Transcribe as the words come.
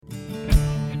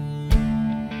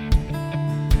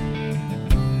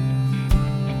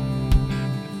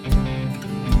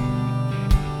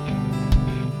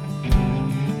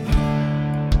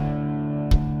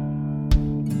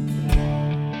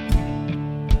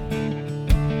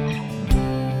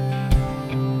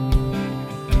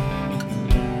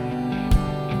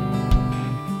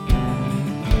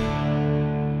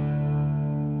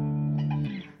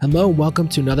Hello, and welcome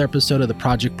to another episode of the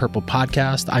Project Purple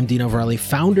podcast. I'm Dino Verrelli,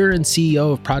 founder and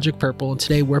CEO of Project Purple, and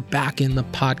today we're back in the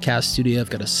podcast studio. I've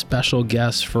got a special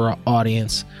guest for our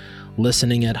audience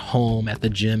listening at home, at the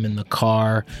gym, in the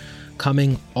car,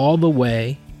 coming all the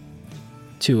way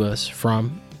to us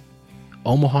from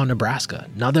Omaha, Nebraska.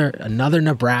 Another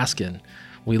Nebraskan.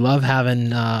 We love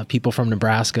having people from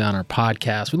Nebraska on our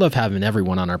podcast. We love having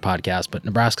everyone on our podcast, but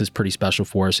Nebraska is pretty special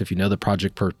for us. If you know the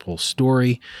Project Purple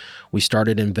story, we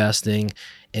started investing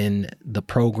in the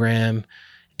program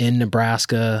in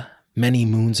Nebraska many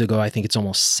moons ago. I think it's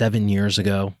almost 7 years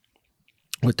ago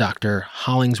with Dr.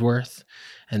 Hollingsworth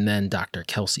and then Dr.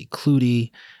 Kelsey Clutie.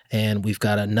 And we've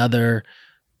got another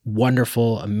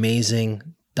wonderful, amazing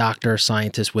doctor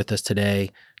scientist with us today,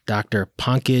 Dr.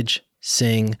 Pankaj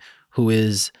Singh, who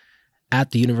is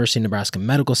at the University of Nebraska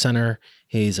Medical Center.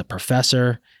 He's a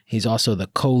professor. He's also the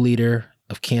co-leader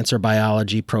of cancer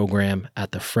biology program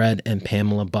at the Fred and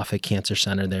Pamela Buffett Cancer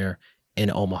Center there in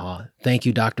Omaha. Thank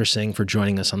you, Dr. Singh, for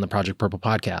joining us on the Project Purple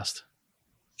podcast.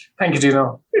 Thank you,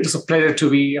 Dino. It is a pleasure to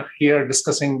be here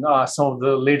discussing some of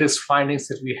the latest findings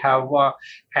that we have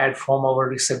had from our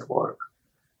recent work.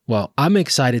 Well, I'm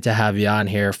excited to have you on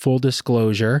here. Full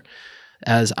disclosure,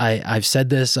 as I've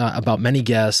said this about many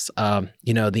guests, the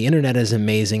internet is an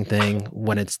amazing thing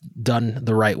when it's done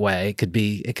the right way. It could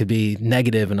be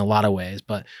negative in a lot of ways,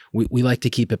 but we like to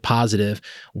keep it positive.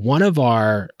 One of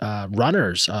our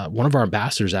runners, one of our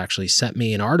ambassadors actually sent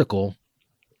me an article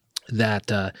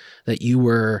that you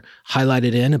were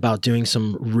highlighted in about doing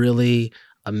some really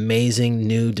amazing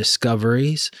new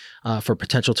discoveries for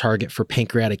potential target for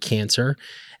pancreatic cancer.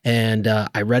 And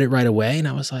I read it right away and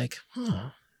I was like,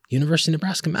 University of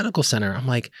Nebraska Medical Center. I'm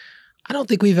like, I don't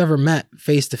think we've ever met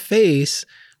face to face,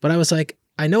 but I was like,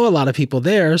 I know a lot of people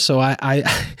there. So I'm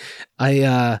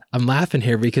laughing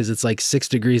here because it's like 6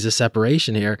 degrees of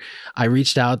separation here. I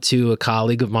reached out to a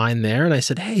colleague of mine there and I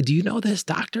said, hey, do you know this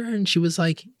doctor? And she was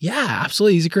like, yeah,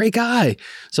 absolutely. He's a great guy.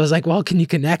 So I was like, well, can you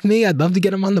connect me? I'd love to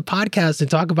get him on the podcast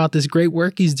and talk about this great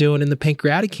work he's doing in the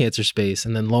pancreatic cancer space.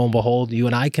 And then lo and behold, you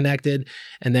and I connected,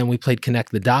 and then we played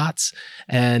Connect the Dots,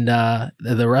 and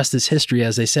the rest is history.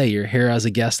 As they say, you're here as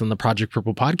a guest on the Project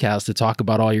Purple podcast to talk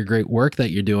about all your great work that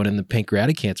you're doing in the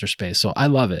pancreatic cancer space. So I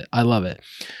love it. I love it.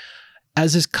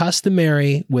 As is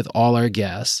customary with all our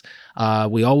guests,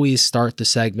 we always start the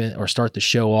segment or start the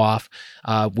show off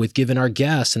with giving our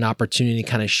guests an opportunity to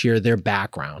kind of share their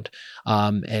background.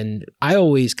 And I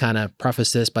always kind of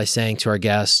preface this by saying to our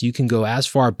guests, you can go as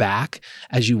far back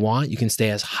as you want. You can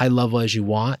stay as high level as you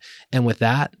want. And with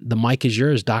that, the mic is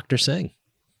yours, Dr. Singh.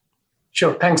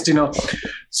 Sure. Thanks, Dino.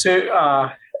 So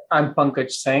I'm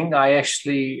Pankaj Singh. I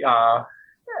actually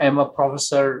am a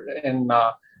professor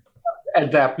at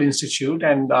the Apple Institute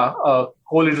and a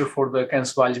co-leader for the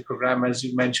cancer biology program, as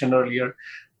you mentioned earlier.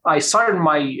 I started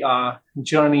my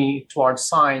journey towards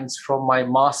science from my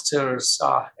master's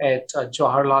at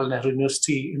Jawaharlal Nehru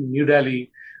University in New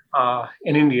Delhi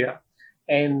in India.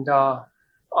 And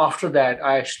after that,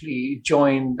 I actually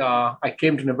I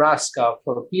came to Nebraska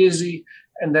for a PhD,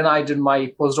 and then I did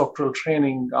my postdoctoral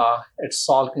training at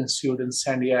Salk Institute in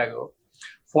San Diego.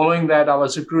 Following that, I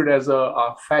was recruited as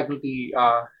a faculty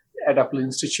at Apple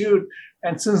Institute.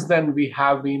 And since then, we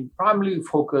have been primarily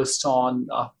focused on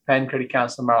pancreatic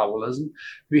cancer metabolism.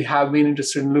 We have been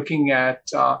interested in looking at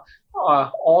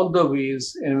all the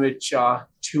ways in which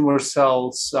tumor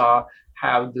cells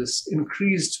have this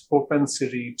increased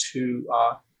propensity to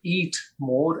eat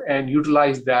more and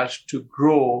utilize that to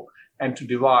grow and to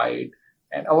divide.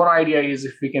 And our idea is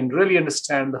if we can really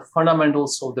understand the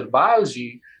fundamentals of their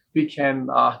biology, we can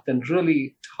then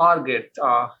really target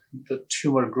the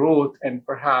tumor growth and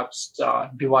perhaps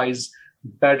devise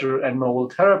better and novel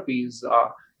therapies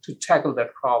to tackle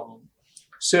that problem.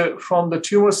 So from the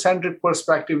tumor-centric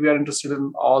perspective, we are interested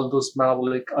in all those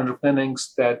metabolic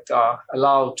underpinnings that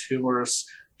allow tumors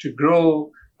to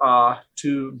grow,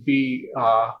 to be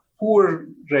poorly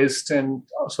responsive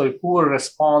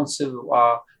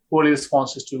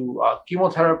to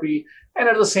chemotherapy. And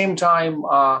at the same time,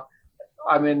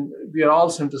 we are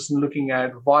also interested in looking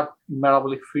at what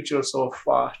metabolic features of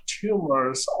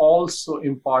tumors also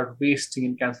impart wasting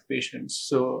in cancer patients.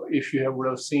 So if you would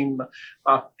have seen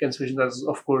cancer patients, as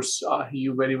of course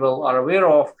you very well are aware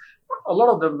of, a lot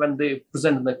of them, when they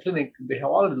present in the clinic, they have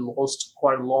already lost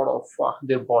quite a lot of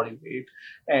their body weight.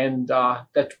 And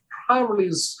that primarily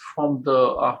is from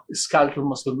the skeletal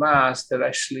muscle mass that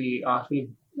actually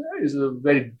is a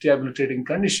very debilitating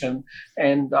condition,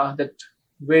 and that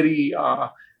very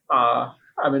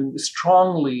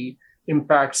strongly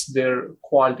impacts their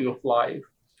quality of life.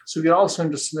 So we are also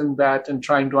interested in that and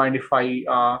trying to identify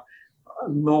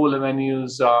novel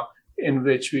avenues in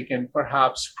which we can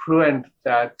perhaps prevent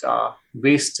that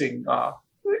wasting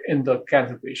in the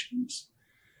cancer patients.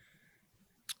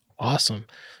 Awesome.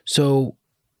 So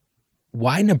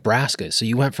why Nebraska? So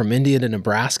you went from India to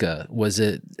Nebraska. Was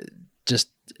it just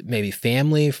maybe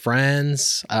family,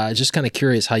 friends? Just kind of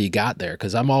curious how you got there,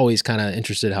 because I'm always kind of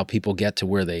interested how people get to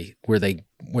where they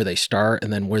start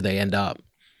and then where they end up.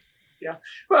 Yeah,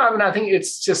 well, I mean, I think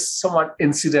it's just somewhat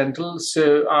incidental.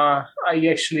 So I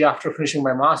actually, after finishing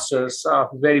my master's,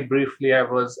 very briefly, I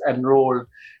was enrolled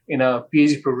in a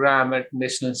PhD program at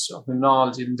National Institute of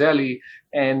Immunology in Delhi.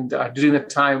 And during that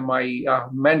time, my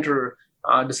mentor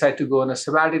decided to go on a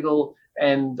sabbatical.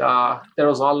 And that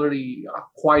was already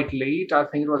quite late. I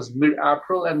think it was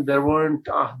mid-April, and there weren't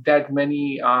that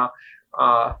many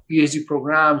PhD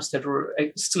programs that were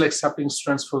still accepting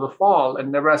students for the fall.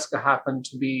 And Nebraska happened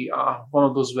to be one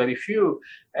of those very few.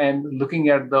 And looking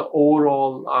at the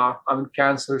overall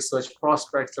cancer research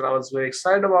prospects that I was very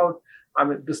excited about,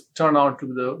 this turned out to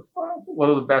be one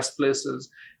of the best places.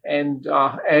 And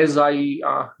as I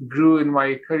grew in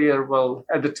my career, well,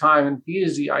 at the time in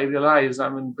PhD, I realized,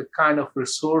 the kind of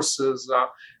resources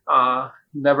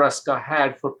Nebraska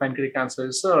had for pancreatic cancer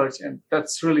research. And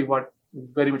that's really what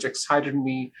very much excited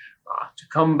me to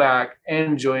come back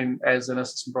and join as an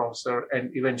assistant professor and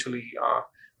eventually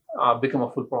become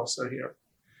a full professor here.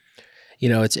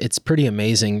 It's pretty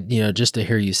amazing, just to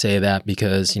hear you say that,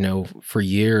 because, for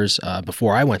years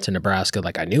before I went to Nebraska,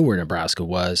 like I knew where Nebraska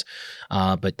was.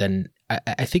 But then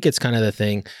I think it's kind of the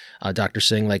thing, Dr.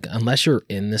 Singh, like unless you're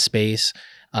in the space,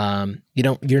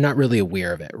 you're not really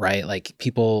aware of it, right? Like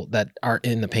people that aren't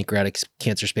in the pancreatic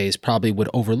cancer space probably would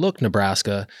overlook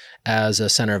Nebraska as a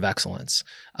center of excellence,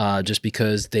 just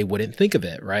because they wouldn't think of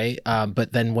it, right?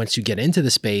 But then once you get into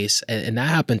the space, and that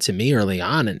happened to me early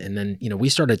on, and then, we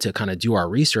started to kind of do our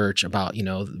research about,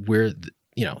 where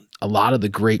a lot of the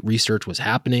great research was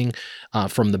happening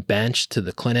from the bench to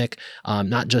the clinic,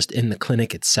 not just in the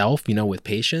clinic itself, with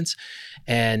patients.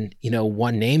 And,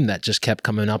 one name that just kept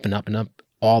coming up and up and up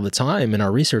all the time in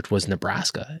our research was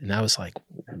Nebraska. And I was like,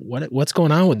 what's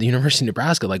going on with the University of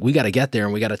Nebraska? Like, we got to get there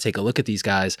and we got to take a look at these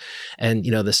guys. And,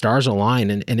 the stars align.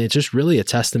 And it's just really a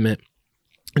testament,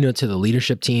 to the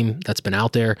leadership team that's been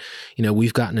out there.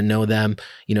 We've gotten to know them,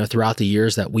 throughout the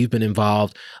years that we've been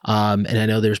involved. And I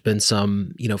know there's been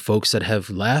some, folks that have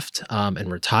left and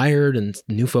retired, and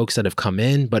new folks that have come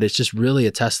in, but it's just really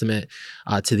a testament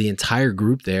to the entire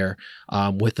group there,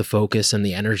 with the focus and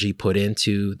the energy put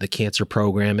into the cancer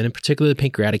program, and in particular the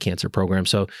pancreatic cancer program.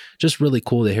 So just really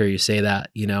cool to hear you say that,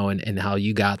 and how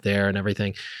you got there and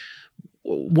everything.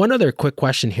 One other quick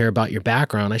question here about your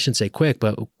background. I shouldn't say quick,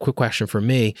 but a quick question for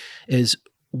me is,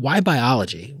 why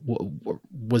biology?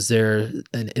 Was there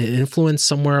an influence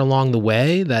somewhere along the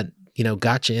way that,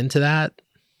 got you into that?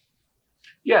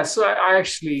 Yeah, so I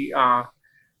actually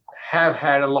have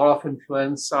had a lot of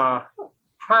influence,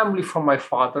 primarily from my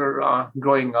father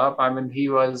growing up. He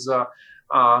was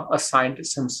a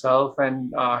scientist himself,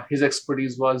 and his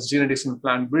expertise was genetics and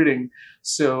plant breeding.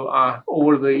 So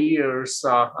over the years,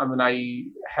 I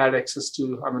had access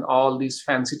to, all these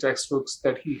fancy textbooks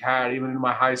that he had, even in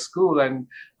my high school. And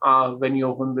when you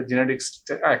open the genetics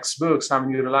textbooks,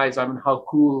 you realize, how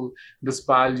cool this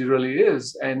biology really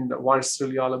is and what it's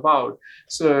really all about.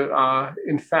 So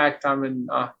in fact,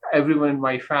 everyone in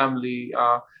my family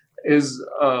is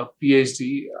a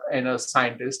PhD and a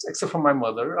scientist, except for my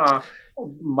mother.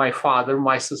 My father,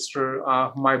 my sister,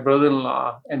 my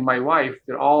brother-in-law, and my wife,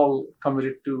 they're all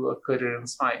committed to a career in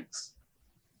science.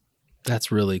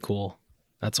 That's really cool.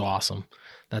 That's awesome.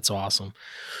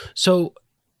 So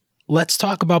let's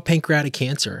talk about pancreatic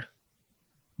cancer.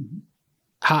 Mm-hmm.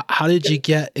 How did you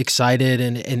get excited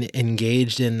and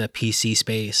engaged in the PC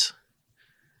space?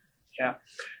 Yeah.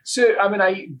 So,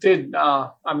 I did,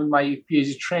 my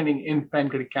PhD training in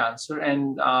pancreatic cancer,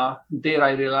 and there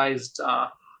I realized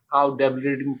how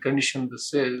debilitating condition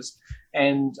this is.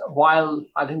 And while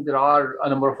I think there are a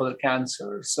number of other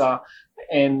cancers,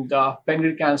 and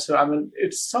pancreatic cancer,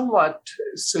 it's somewhat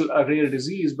still a rare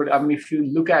disease, but if you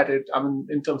look at it,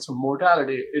 in terms of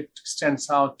mortality, it stands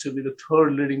out to be the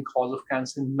third leading cause of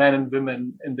cancer in men and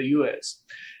women in the US.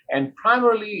 And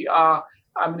primarily,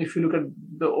 if you look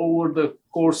at over the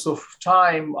course of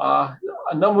time, a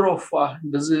number of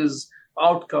disease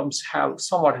outcomes have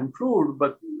somewhat improved,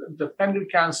 but the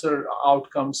pancreatic cancer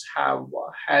outcomes have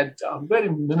had a very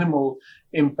minimal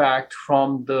impact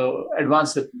from the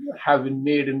advances that have been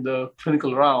made in the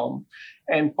clinical realm.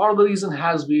 And part of the reason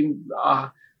has been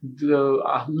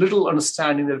the little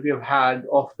understanding that we have had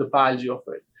of the biology of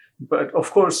it. But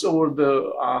of course, over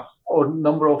the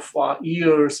number of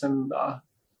years and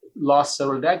last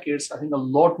several decades, I think a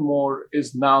lot more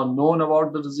is now known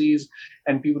about the disease,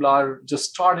 and people are just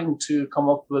starting to come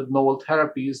up with novel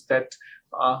therapies that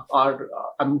are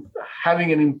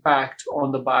having an impact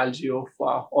on the biology of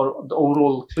or the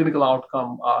overall clinical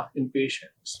outcome in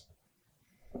patients.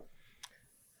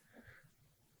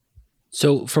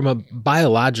 So from a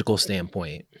biological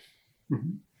standpoint,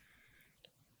 Mm-hmm.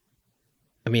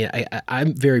 I mean,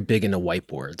 I'm very big into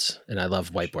whiteboards, and I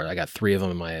love whiteboard. I got 3 of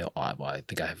them in my, well, I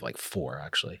think I have like 4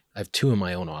 actually. I have 2 in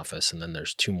my own office, and then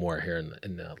there's 2 more here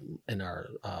in our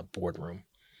boardroom.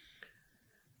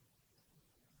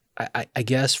 I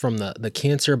guess from the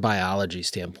cancer biology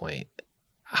standpoint,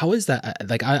 how is that?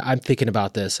 Like I'm thinking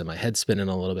about this, and my head's spinning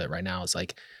a little bit right now. It's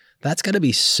like that's got to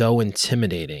be so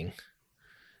intimidating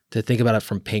to think about it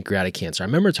from pancreatic cancer. I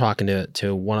remember talking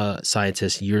to one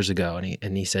scientist years ago,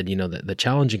 and he said, the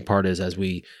challenging part is as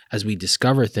we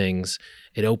discover things,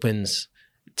 it opens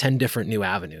 10 different new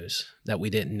avenues that we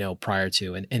didn't know prior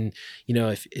to. And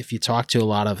if you talk to a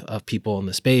lot of people in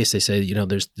the space, they say,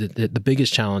 there's the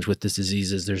biggest challenge with this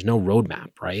disease is there's no roadmap,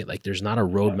 right? Like there's not a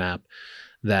roadmap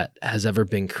that has ever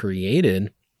been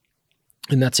created.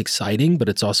 And that's exciting, but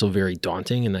it's also very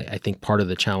daunting. And I think part of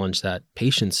the challenge that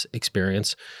patients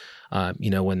experience,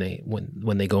 when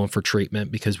they go in for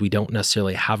treatment, because we don't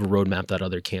necessarily have a roadmap that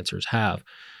other cancers have.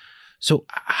 So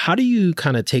how do you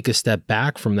kind of take a step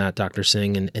back from that, Dr.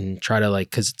 Singh, and try to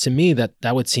because to me that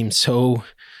would seem so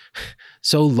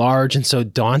large and so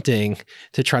daunting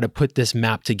to try to put this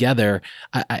map together.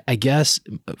 I guess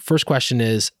first question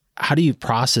is, how do you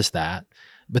process that?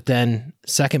 But then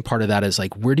second part of that is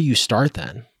where do you start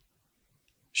then?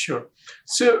 Sure.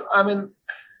 So,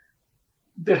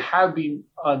 there have been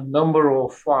a number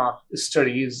of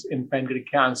studies in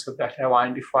pancreatic cancer that have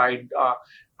identified,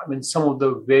 some of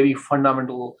the very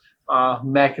fundamental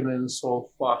mechanisms of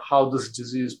how this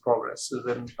disease progresses,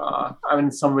 and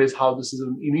in some ways how this is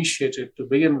initiated to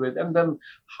begin with, and then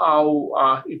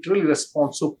how it really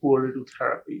responds so poorly to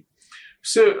therapy.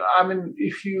 So,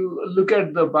 if you look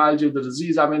at the biology of the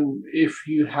disease, if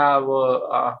you have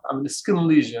a skin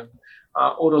lesion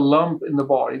or a lump in the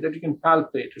body that you can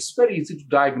palpate, it's very easy to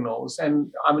diagnose.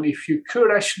 And if you could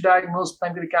actually diagnose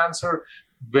pancreatic cancer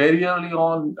very early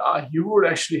on, you would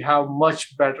actually have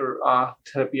much better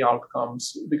therapy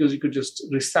outcomes, because you could just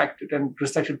resect it. And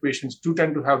resected patients do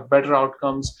tend to have better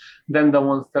outcomes than the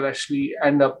ones that actually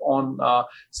end up on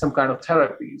some kind of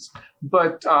therapies.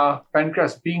 But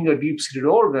pancreas being a deep-seated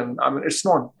organ, it's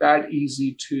not that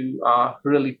easy to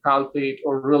really palpate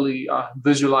or really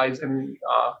visualize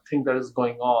anything that is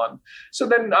going on. So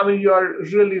then, you are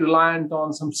really reliant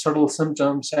on some subtle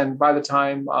symptoms. And by the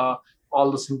time all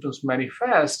the symptoms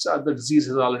manifest, the disease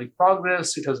has already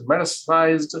progressed, it has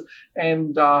metastasized,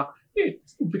 and it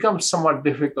becomes somewhat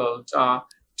difficult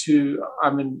to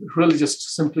really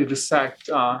just simply resect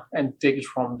and take it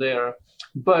from there.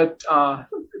 But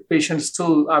patients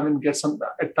still, get some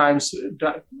at times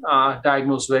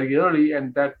diagnosed very early,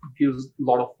 and that gives a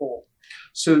lot of hope.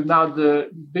 So now the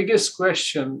biggest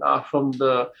question from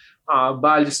the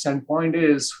biology standpoint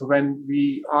is, when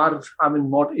we are,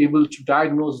 not able to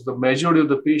diagnose the majority of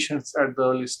the patients at the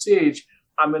early stage,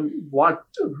 what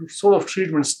sort of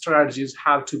treatment strategies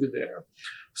have to be there?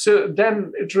 So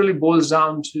then it really boils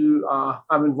down to,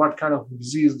 what kind of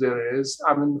disease there is.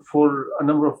 For a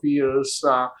number of years,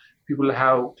 people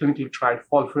have clinically tried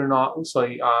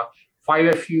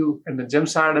 5-FU and then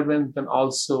gemcitabine, then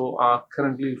also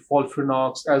currently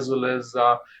FOLFIRINOX, as well as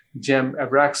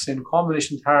gem-Abraxane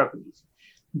combination therapies.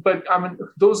 But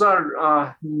those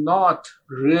are not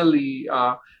really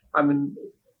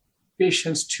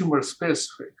patient's tumor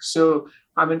specific. So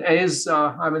as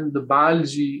the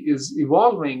biology is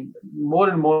evolving, more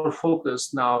and more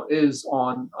focus now is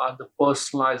on the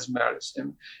personalized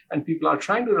medicine, and people are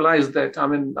trying to realize that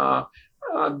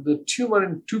the tumor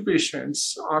in 2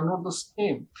 patients are not the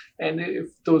same. And if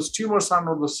those tumors are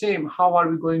not the same, how are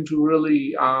we going to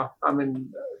really,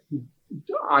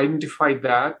 identify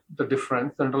the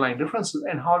underlying differences,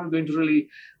 and how are we going to really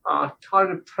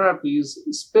target therapies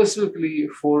specifically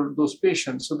for those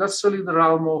patients? So that's really the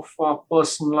realm of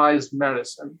personalized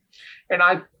medicine. And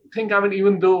I think,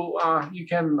 even though you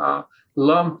can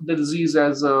lump the disease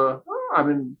as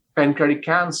pancreatic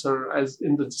cancer as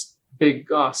in the big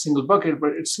single bucket,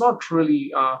 but it's not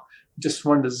really just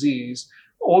one disease.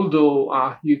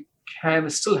 Although you can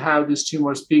still have these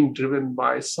tumors being driven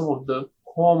by some of the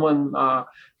common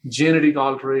genetic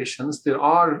alterations, there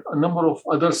are a number of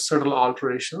other subtle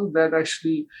alterations that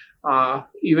actually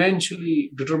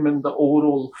eventually determine the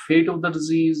overall fate of the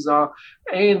disease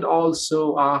and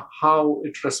also how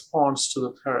it responds to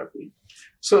the therapy.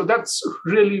 So that's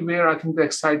really where I think the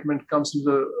excitement comes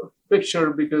into the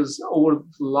picture, because over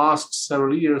the last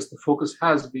several years, the focus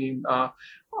has been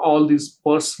all these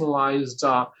personalized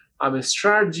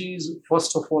strategies.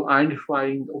 First of all,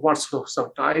 identifying what sort of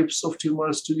subtypes of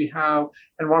tumors do we have,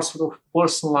 and what sort of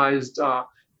personalized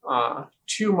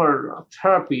tumor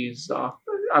therapies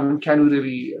can we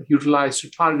really utilize to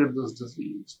target this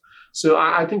disease. So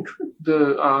I think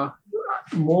the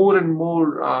more and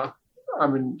more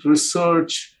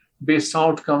research-based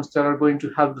outcomes that are going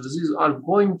to help the disease are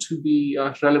going to be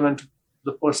relevant to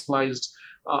the personalized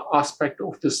aspect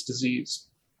of this disease.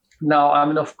 Now,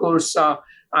 of course,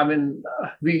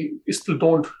 we still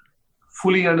don't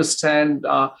fully understand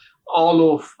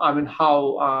all of,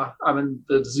 how,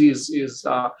 the disease is,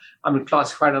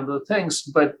 classified under things,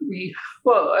 but we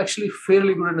have actually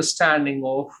fairly good understanding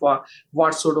of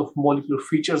what sort of molecular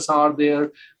features are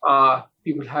there.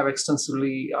 People have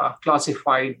extensively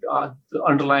classified the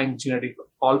underlying genetic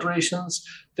alterations,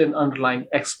 then underlying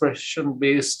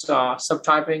expression-based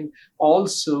subtyping,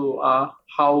 also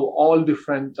how all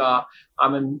different,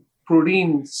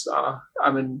 proteins,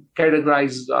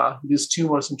 categorize these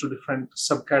tumors into different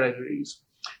subcategories.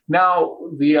 Now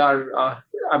we are,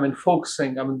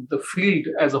 focusing, the field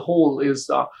as a whole is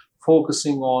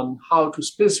focusing on how to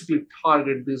specifically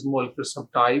target these molecular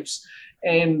subtypes.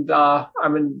 And there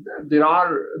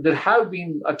have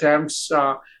been attempts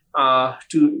to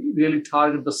really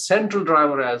target the central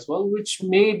driver as well, which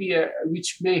may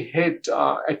hit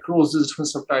across these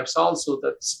different subtypes also.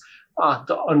 That's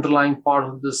the underlying part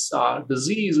of this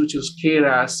disease, which is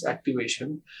KRAS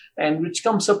activation, and which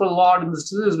comes up a lot in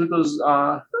this disease because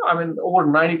over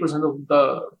 90% of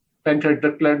the pancreatic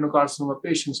ductal adenocarcinoma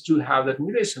patients do have that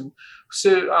mutation.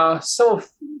 So some of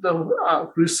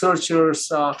the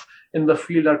researchers in the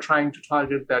field are trying to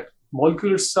target that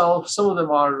molecule itself. Some of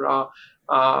them are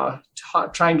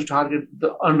trying to target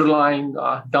the underlying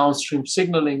downstream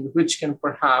signaling, which can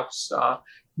perhaps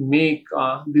make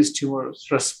these tumors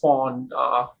respond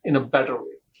in a better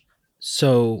way.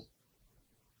 So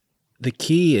the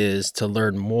key is to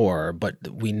learn more, but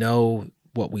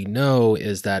what we know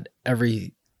is that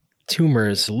every tumor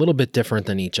is a little bit different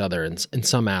than each other in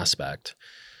some aspect.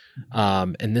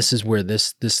 And this is where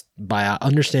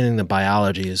understanding the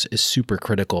biology is super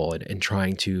critical in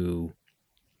trying to,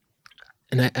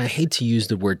 and I hate to use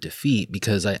the word defeat,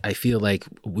 because I feel like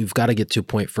we've got to get to a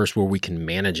point first where we can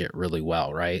manage it really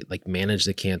well, right? Like manage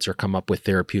the cancer, come up with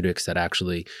therapeutics that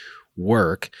actually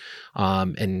work,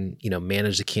 and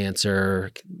manage the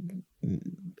cancer,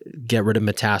 get rid of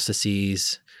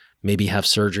metastases, maybe have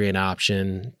surgery an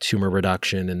option, tumor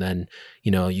reduction, and then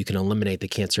you can eliminate the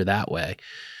cancer that way.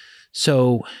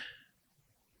 So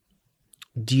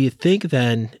do you think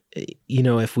then,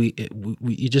 if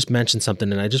you just mentioned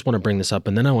something, and I just want to bring this up,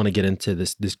 and then I want to get into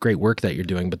this great work that you're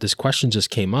doing, but this question just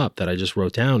came up that I just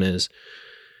wrote down is,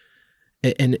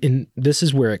 and this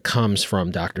is where it comes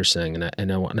from, Dr. Singh,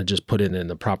 and I want to just put it in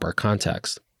the proper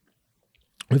context.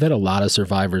 We've had a lot of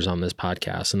survivors on this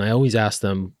podcast, and I always ask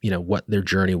them, what their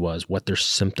journey was, what their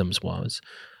symptoms was,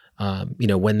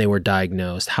 when they were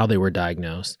diagnosed, how they were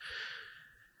diagnosed.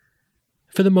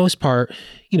 For the most part,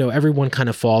 everyone kind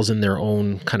of falls in their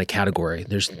own kind of category.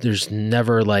 There's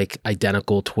never like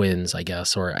identical twins, I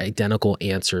guess, or identical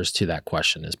answers to that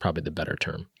question is probably the better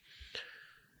term.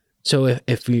 So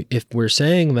if we're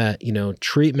saying that,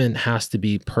 treatment has to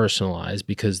be personalized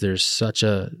because there's such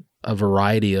a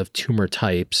variety of tumor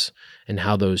types and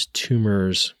how those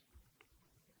tumors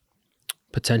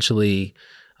potentially,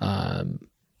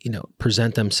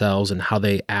 present themselves and how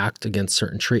they act against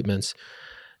certain treatments.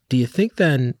 Do you think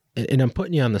then, and I'm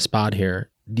putting you on the spot here,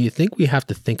 do you think we have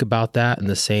to think about that in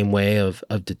the same way of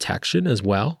detection as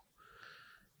well?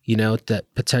 That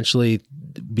potentially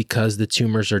because the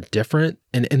tumors are different.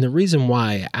 And the reason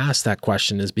why I asked that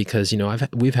question is because,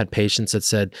 we've had patients that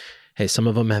said, hey, some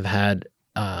of them have had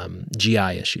GI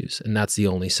issues, and that's the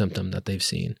only symptom that they've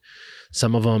seen.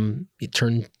 Some of them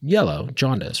turn yellow,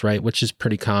 jaundice, right? Which is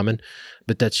pretty common,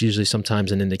 but that's usually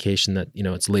sometimes an indication that,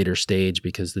 it's later stage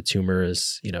because the tumor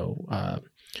is,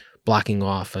 blocking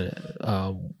off,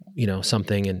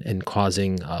 something and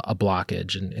causing a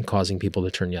blockage and causing people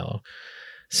to turn yellow.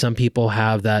 Some people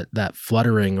have that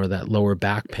fluttering or that lower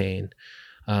back pain.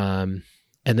 And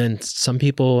then some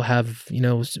people have,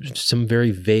 some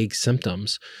very vague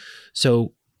symptoms.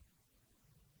 So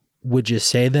would you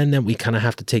say then that we kind of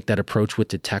have to take that approach with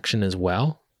detection as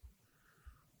well?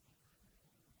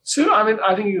 So,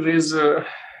 I think you raise a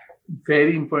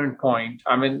very important point.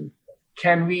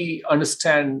 Can we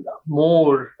understand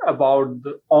more about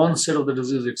the onset of the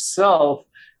disease itself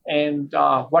And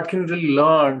what can we really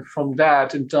learn from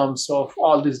that in terms of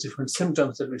all these different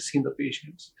symptoms that we see in the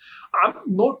patients? I'm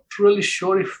not really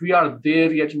sure if we are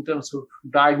there yet in terms of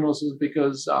diagnosis,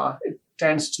 because it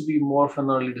tends to be more of an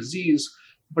early disease.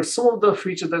 But some of the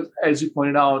features that, as you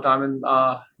pointed out,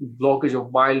 blockage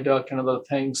of bile duct and other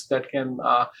things that can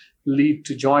lead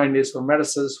to jaundice or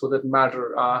metastasis, for that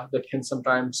matter, that can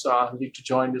sometimes lead to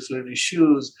jaundice-related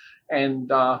issues. And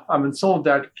some of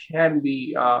that can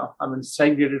be,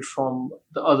 segregated from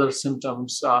the other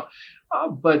symptoms.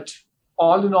 But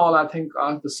all in all, I think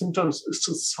the symptoms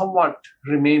still somewhat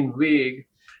remain vague.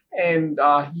 And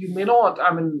you may not,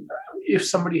 if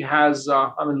somebody has,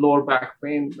 lower back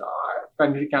pain,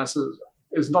 pancreatic cancer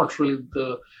is not really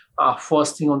the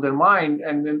first thing on their mind.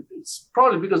 And then it's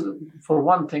probably because, for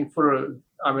one thing,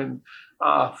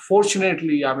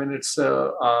 fortunately, it's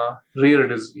a rare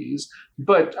disease.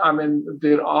 But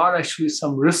there are actually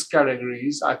some risk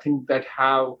categories, I think, that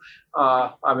have,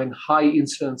 high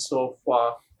incidence of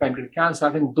pancreatic cancer.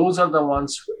 I think those are the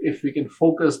ones, if we can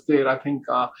focus there, I think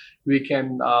we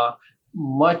can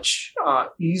much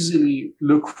easily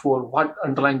look for what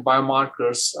underlying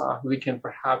biomarkers we can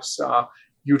perhaps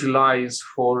utilize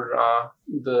for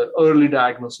the early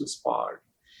diagnosis part.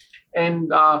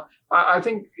 And I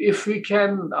think if we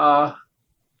can have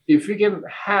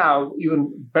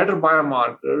even better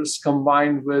biomarkers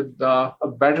combined with a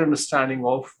better understanding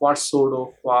of what sort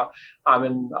of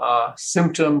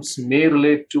symptoms may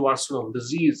relate to what sort of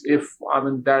disease, if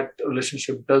that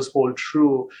relationship does hold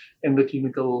true in the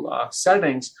clinical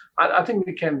settings, I think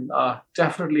we can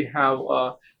definitely have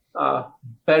a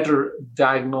better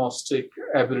diagnostic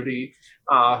ability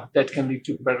that can lead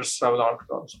to better survival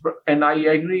outcomes. And I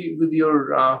agree with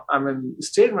your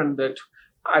statement that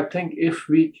I think if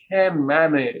we can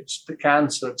manage the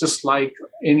cancer just like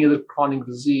any other chronic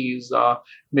disease,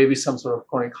 maybe some sort of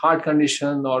chronic heart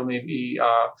condition, or maybe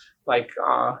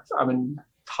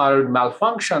thyroid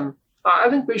malfunction, I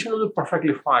think patients will be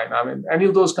perfectly fine. Any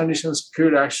of those conditions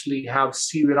could actually have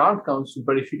severe outcomes,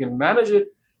 but if you can manage it,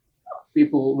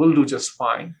 people will do just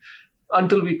fine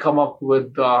until we come up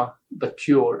with the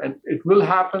cure. And it will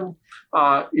happen.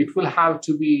 It will have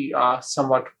to be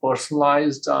somewhat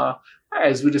personalized.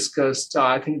 As we discussed,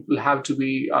 I think it will have to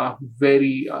be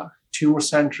very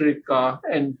tumor-centric,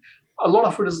 and a lot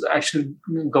of it is actually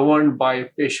governed by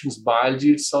patient's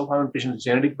biology itself, patient's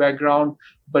genetic background.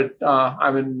 But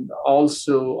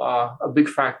also a big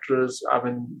factor is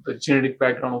the genetic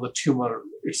background of the tumor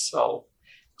itself.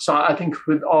 So I think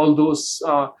with all those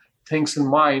things in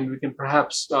mind, we can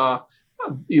perhaps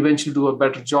eventually do a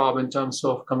better job in terms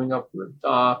of coming up with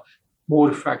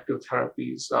more effective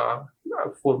therapies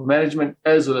for management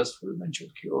as well as for eventual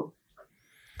cure.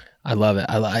 I love it.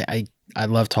 I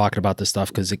love talking about this stuff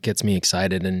because it gets me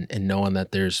excited, and knowing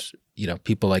that there's,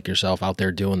 people like yourself out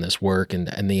there doing this work,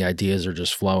 and the ideas are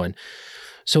just flowing.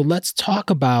 So let's talk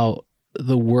about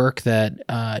the work that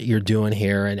you're doing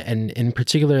here, and in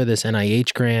particular this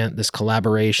NIH grant, this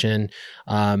collaboration.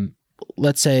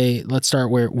 Let's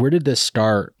start where did this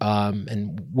start,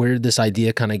 and where did this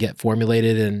idea kind of get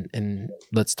formulated, and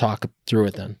let's talk through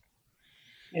it then.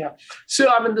 Yeah.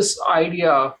 So this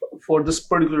idea for this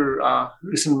particular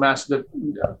recent master that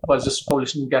was just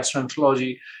published in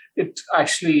Gastroenterology, it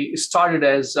actually started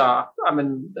as our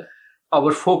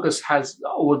focus has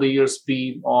over the years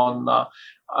been on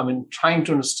trying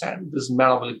to understand these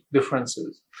metabolic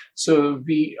differences. So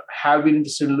we have been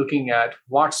interested in looking at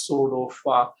what sort of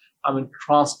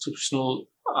transcriptional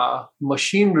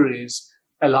machineries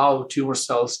allow tumor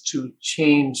cells to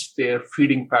change their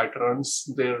feeding patterns,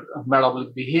 their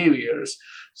metabolic behaviors.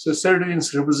 So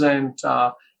sirtuins represent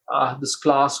this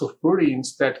class of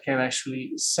proteins that can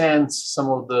actually sense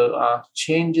some of the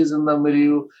changes in the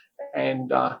milieu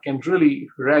and can really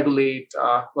regulate,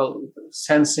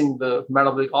 sensing the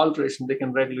metabolic alteration, they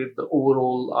can regulate the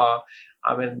overall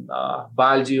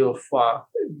biology of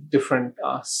different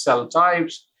cell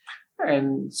types.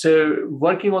 And so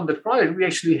working on the project, we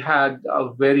actually had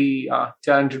a very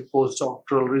talented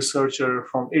postdoctoral researcher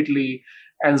from Italy,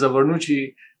 Enza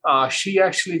Vernucci. She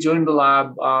actually joined the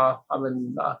lab a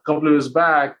couple of years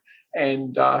back,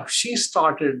 and she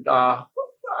started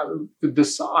with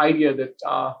this idea that,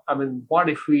 what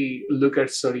if we look at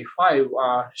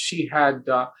SIRT5? She had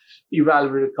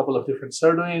evaluated a couple of different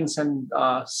sirtuins and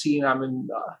seen,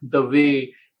 the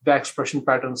way the expression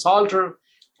patterns alter.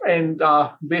 And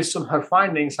based on her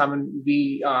findings,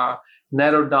 we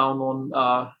narrowed down on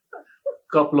a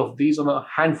couple of these, on a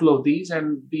handful of these,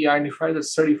 and we identified that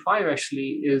SIRT5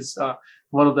 actually is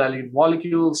one of the elegant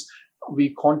molecules.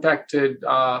 We contacted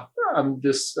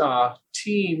this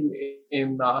team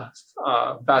in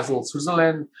Basel,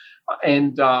 Switzerland,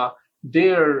 and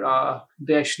there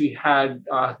they actually had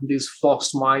these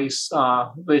flox mice,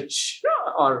 which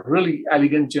are really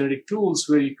elegant genetic tools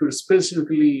where you could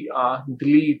specifically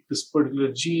delete this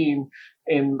particular gene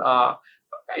in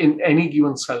any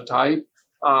given cell type.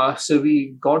 So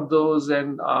we got those,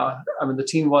 and the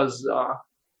team was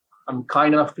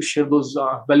kind enough to share those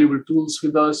valuable tools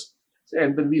with us.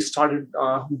 And then we started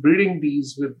breeding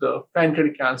these with the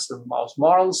pancreatic cancer mouse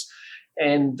models.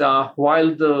 And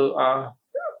while the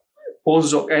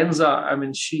postdoc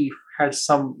Enza, she had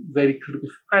some very critical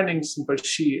findings, but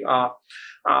she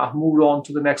moved on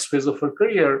to the next phase of her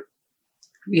career.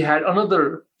 We had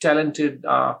another talented,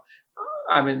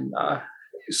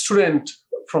 student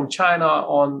from China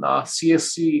on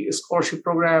CSC scholarship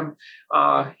program.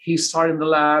 He started in the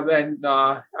lab,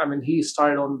 and he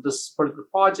started on this particular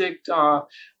project.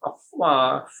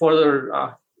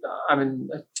 Further,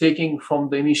 taking from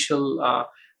the initial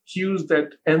cues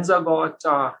that Enza got,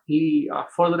 he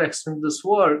further extended this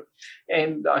work,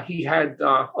 and he had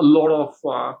a lot of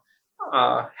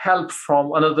help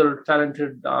from another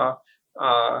talented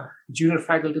junior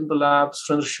faculty in the lab,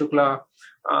 Surendra Shukla.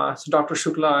 So Dr.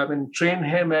 Shukla, trained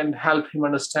him and helped him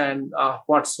understand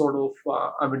what sort of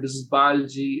disease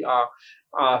biology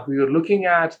we were looking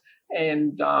at.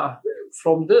 And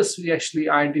from this, we actually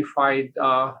identified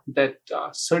that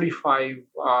SERD5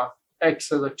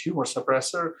 acts as a tumor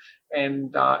suppressor,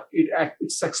 and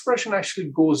its expression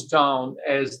actually goes down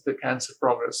as the cancer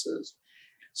progresses.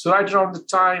 So right around the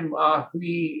time,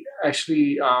 we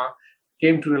actually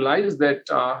came to realize that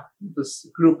this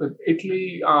group in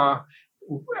Italy,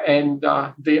 and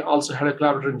they also had a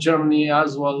collaborator in Germany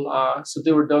as well. So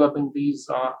they were developing these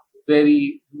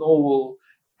very novel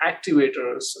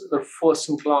activators, the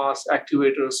first-in-class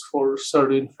activators for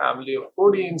certain family of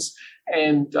proteins.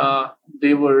 And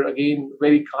they were, again,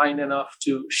 very kind enough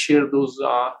to share those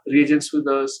reagents with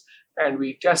us. And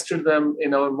we tested them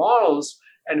in our models.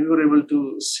 And we were able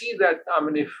to see that,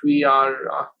 if we are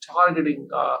targeting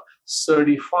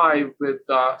SERD5 with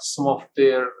some of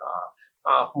their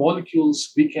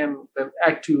molecules, we can then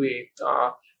activate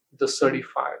the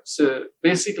SERD5. So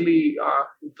basically,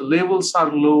 the levels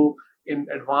are low in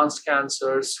advanced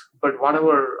cancers, but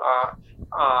whatever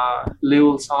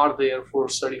levels are there for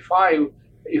SERD5,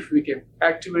 if we can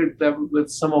activate them with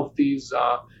some of these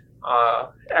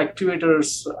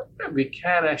activators, we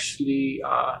can actually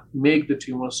make the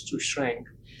tumors to shrink.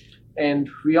 And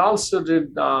we also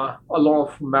did a lot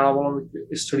of metabolomic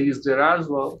studies there as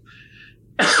well.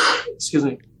 Excuse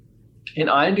me, and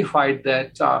identified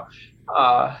that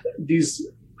these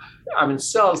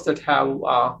cells that have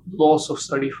loss of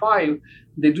SERD5,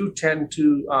 they do tend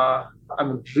to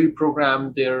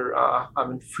reprogram their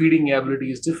feeding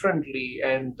abilities differently,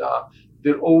 and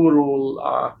their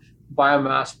overall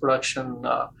biomass production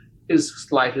is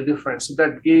slightly different. So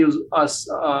that gives us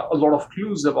a lot of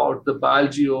clues about the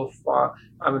biology of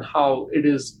how it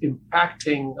is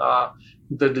impacting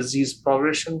the disease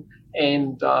progression.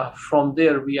 And from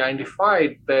there, we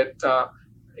identified that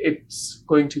it's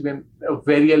going to be a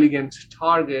very elegant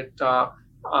target.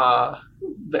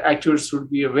 The activators would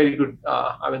be a very good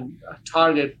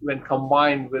target when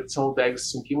combined with some of the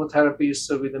existing chemotherapies.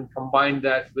 So we then combined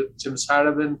that with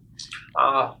gemcitabine,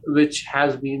 which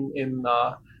has been in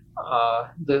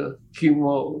the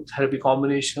chemotherapy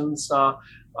combinations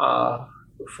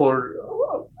for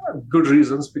good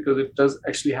reasons, because it does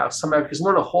actually have some efficacy,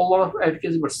 not a whole lot of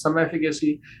efficacy, but some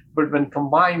efficacy. But when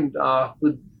combined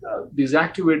with these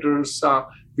activators,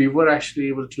 we were actually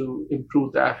able to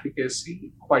improve the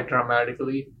efficacy quite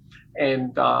dramatically,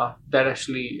 and that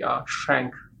actually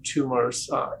shrank tumors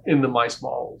in the mice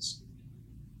models.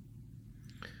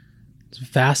 It's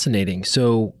fascinating.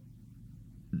 So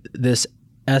this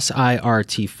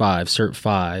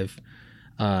SIRT5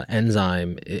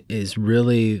 enzyme is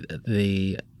really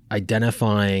the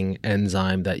identifying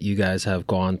enzyme that you guys have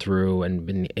gone through and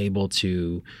been able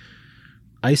to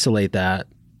isolate that,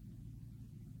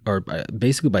 or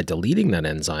basically by deleting that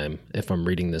enzyme, if I'm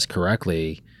reading this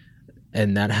correctly,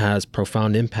 and that has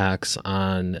profound impacts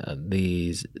on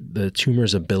the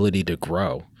tumor's ability to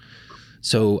grow.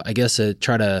 So I guess to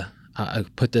try to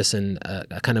put this in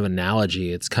a kind of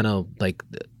analogy, it's kind of like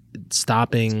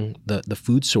stopping the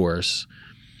food source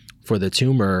for the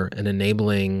tumor and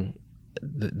enabling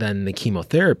then the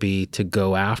chemotherapy to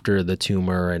go after the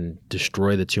tumor and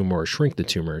destroy the tumor, or shrink the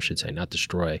tumor, I should say, not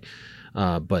destroy.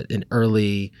 But in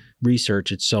early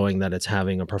research, it's showing that it's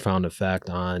having a profound effect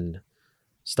on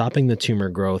stopping the tumor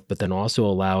growth, but then also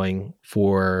allowing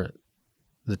for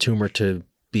the tumor to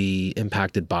be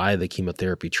impacted by the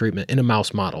chemotherapy treatment in a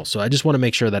mouse model. So I just want to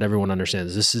make sure that everyone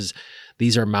understands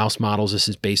these are mouse models. This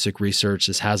is basic research.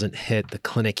 This hasn't hit the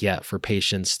clinic yet for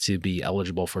patients to be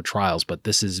eligible for trials, but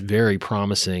this is very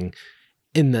promising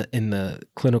in the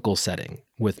clinical setting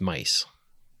with mice.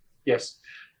 Yes,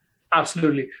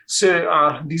 absolutely.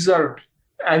 So these are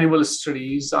animal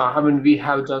studies. We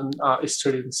have done a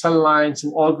study in cell lines,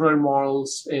 in organoid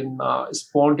models, in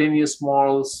spontaneous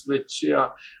models, which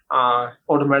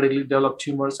automatically develop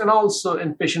tumors, and also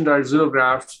in patient-derived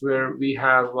xenografts, where we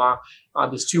have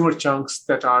these tumor chunks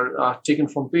that are taken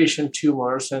from patient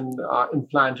tumors and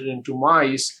implanted into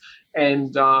mice.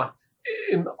 And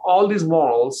in all these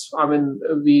models,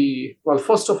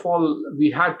 first of all, we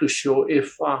had to show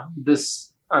if the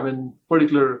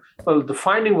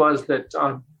finding was that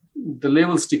the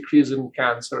levels decrease in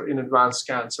cancer, in advanced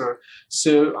cancer.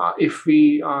 So if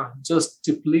we just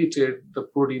depleted the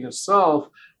protein itself,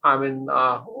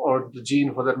 or the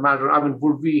gene for that matter,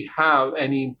 would we have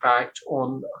any impact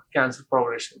on cancer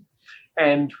progression?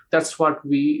 And that's what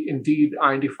we indeed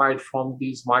identified from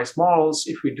these mice models.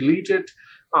 If we delete it,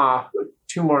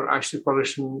 tumor actually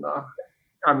progression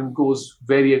goes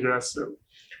very aggressive.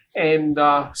 And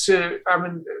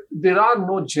there are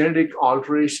no genetic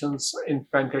alterations in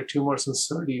pancreatic tumors in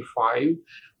SERD5,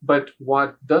 but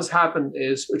what does happen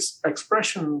is its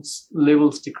expression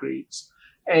levels decrease.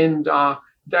 And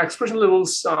the expression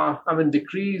levels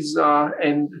decrease,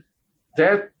 and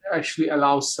that actually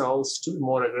allows cells to be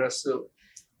more aggressive.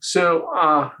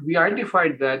 So we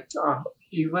identified that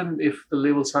even if the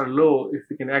levels are low, if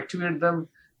we can activate them,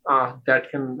 that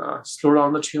can slow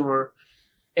down the tumor.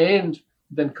 And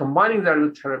then combining that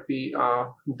with therapy,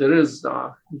 there is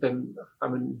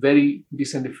very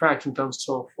decent effect in terms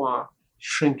of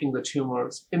shrinking the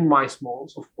tumors in mice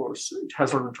models. Of course, it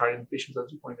has not been tried in patients,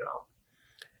 as you pointed out.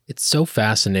 It's so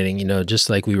fascinating, just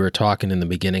like we were talking in the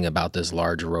beginning about this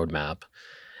large roadmap.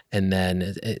 And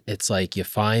then it's like you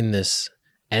find this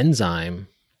enzyme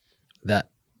that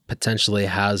potentially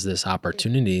has this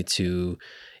opportunity to,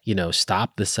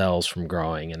 stop the cells from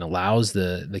growing and allows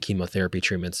the chemotherapy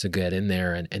treatments to get in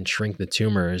there and shrink the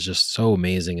tumor is just so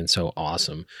amazing and so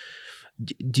awesome.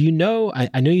 Do you know,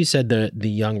 I know you said the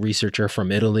young researcher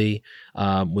from Italy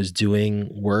was doing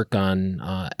work on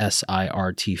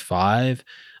SIRT5.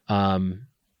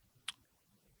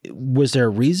 Was there a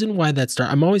reason why that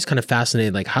started? I'm always kind of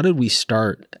fascinated, like, how did we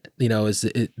start? Is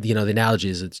it, the analogy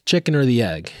is it's chicken or the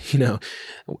egg,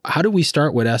 how did we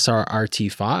start with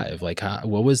SRRT5? Like,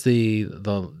 what was the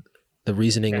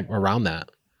reasoning around that?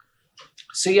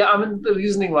 So, the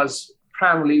reasoning was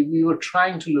primarily we were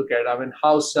trying to look at,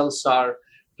 how cells are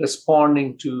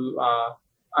responding to,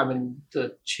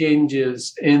 the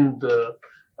changes in the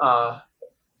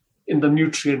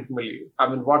nutrient milieu.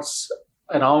 What's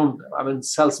around,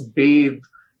 cells bathe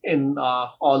in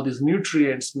all these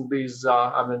nutrients, and these,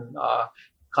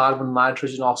 carbon,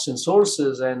 nitrogen, oxygen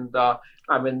sources. And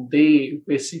they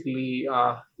basically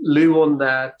live on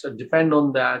that, depend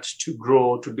on that to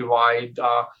grow, to divide,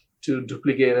 to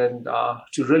duplicate, and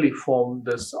to really form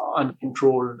this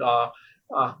uncontrolled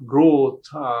growth,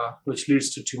 which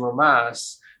leads to tumor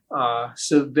mass.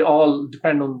 So they all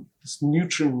depend on this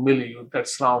nutrient milieu that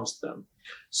surrounds them.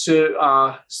 So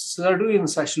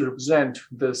sirtuins actually represent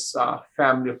this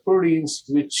family of proteins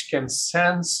which can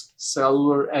sense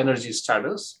cellular energy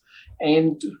status,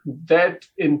 and that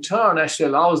in turn actually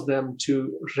allows them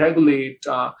to regulate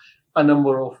a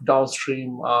number of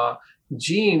downstream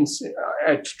genes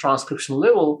at transcription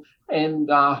level. And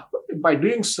by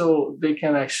doing so, they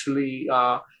can actually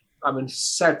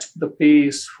set the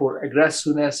pace for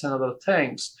aggressiveness and other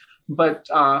things. But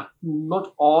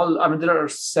not all, there are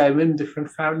 7 different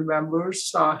family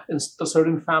members in the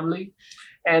certain family,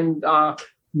 and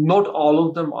not all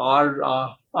of them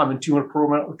are tumor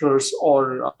promoters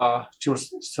or tumor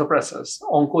suppressors.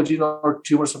 Oncogene or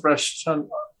tumor suppression,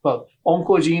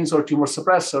 oncogenes or tumor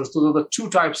suppressors, those are the 2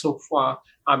 types of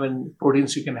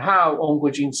proteins you can have.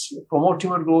 Oncogenes promote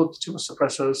tumor growth, tumor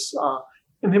suppressors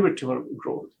inhibit tumor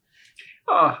growth.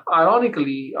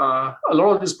 Ironically, a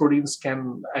lot of these proteins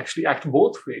can actually act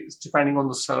both ways, depending on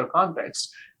the cellular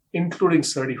context, including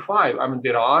SERD5.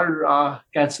 There are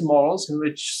cancer models in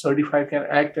which SERD5 can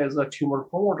act as a tumor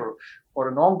promoter or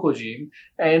an oncogene.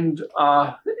 And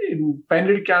in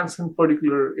pancreatic cancer in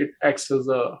particular, it acts as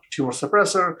a tumor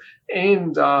suppressor.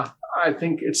 And I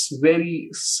think it's very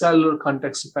cellular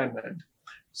context dependent.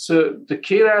 So the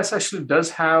KRAS actually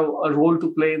does have a role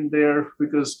to play in there,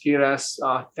 because KRAS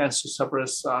tends to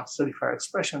suppress SERD5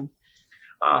 expression.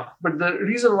 But the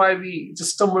reason why we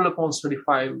just stumbled upon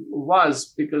 35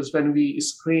 was because when we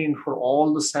screened for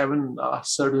all the 7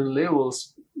 certain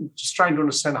levels, just trying to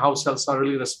understand how cells are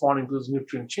really responding to those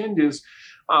nutrient changes,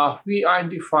 we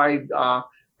identified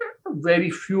very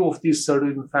few of these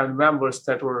certain family members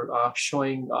that were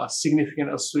showing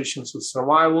significant associations with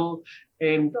survival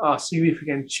and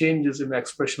significant changes in the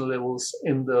expression levels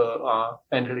in the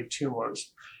pancreatic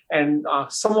tumors. And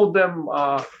some of them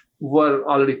were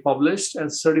already published,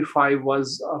 and 35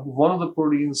 was one of the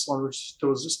proteins on which there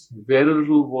was just very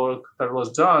little work that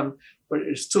was done, but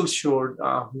it still showed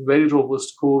very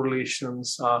robust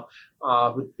correlations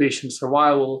with patient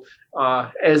survival,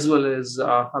 as well as,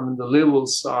 the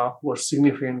levels were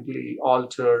significantly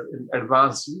altered in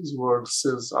advanced disease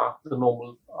versus the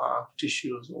normal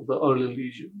tissues of the early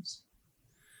lesions.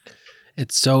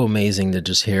 It's so amazing to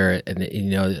just hear it. And,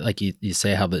 like you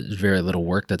say, how there's very little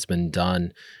work that's been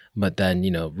done, but then,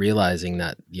 realizing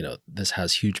that, this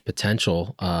has huge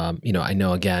potential. I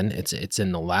know, again, it's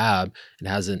in the lab. It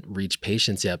hasn't reached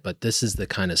patients yet, but this is the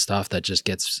kind of stuff that just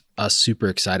gets us super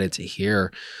excited to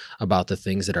hear about the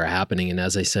things that are happening. And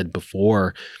as I said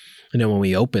before, when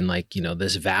we open,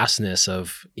 this vastness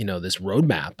of, this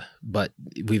roadmap, but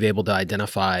we've able to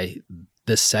identify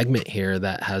this segment here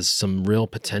that has some real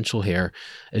potential here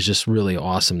is just really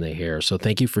awesome to hear. So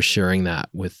thank you for sharing that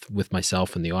with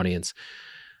myself and the audience.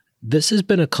 This has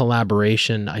been a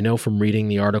collaboration. I know from reading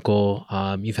the article,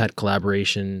 you've had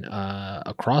collaboration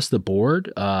across the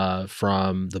board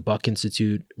from the Buck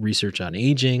Institute Research on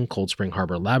Aging, Cold Spring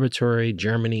Harbor Laboratory,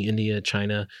 Germany, India,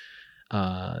 China,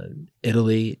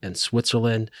 Italy, and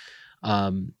Switzerland.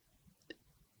 Talk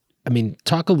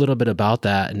a little bit about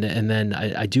that. And then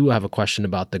I do have a question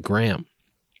about the grant.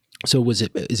 So is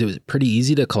it pretty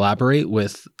easy to collaborate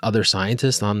with other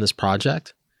scientists on this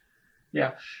project?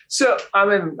 Yeah. So,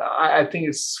 I think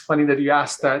it's funny that you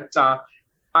asked that.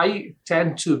 I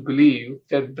tend to believe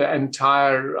that the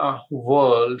entire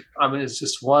world, is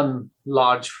just one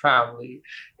large family.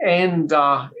 And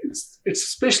it's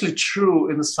especially true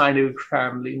in the scientific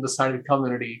family, in the scientific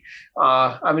community.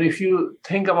 If you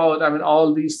think about,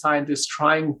 all these scientists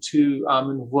trying to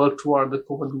work toward the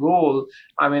common goal,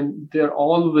 they're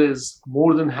always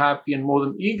more than happy and more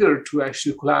than eager to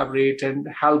actually collaborate and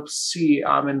help see,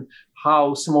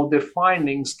 how some of their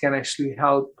findings can actually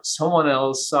help someone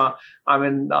else,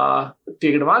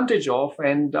 take advantage of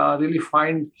and really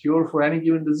find cure for any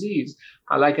given disease.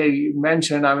 Like I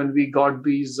mentioned, we got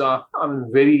these,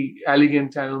 very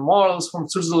elegant animal models from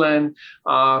Switzerland.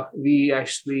 We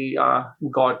actually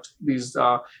got these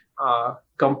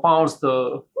compounds,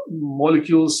 the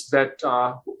molecules that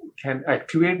can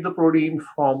activate the protein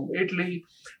from Italy.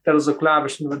 There was a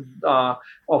collaboration with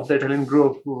of the Italian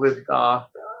group with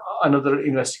another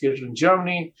investigator in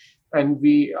Germany, and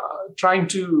we trying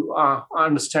to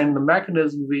understand the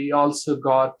mechanism. We also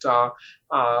got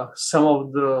some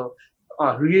of the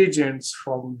reagents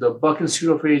from the Buck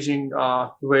Institute of Aging,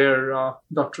 where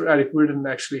Dr. Eric Whitten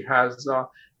actually has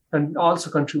and also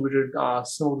contributed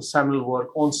some of the seminal work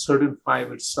on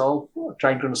SERTIN5 itself,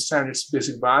 trying to understand its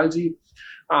basic biology.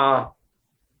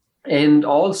 And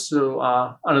also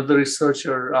another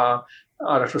researcher,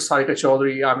 Dr. Sarika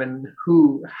Chaudhary,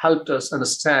 who helped us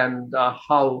understand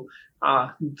how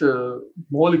the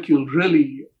molecule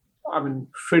really,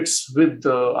 fits with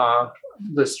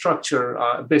the structure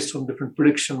based on different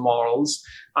prediction models.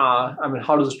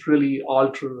 How does it really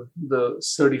alter the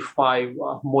SERTIN5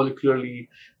 molecularly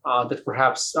that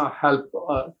perhaps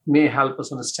may help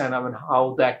us understand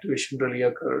how the activation really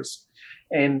occurs.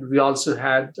 And we also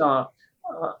had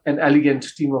an elegant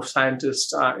team of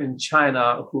scientists in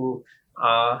China who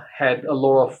had a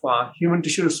lot of human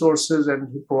tissue resources and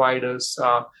who provide us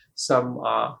some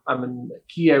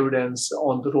key evidence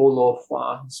on the role of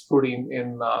this protein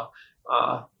in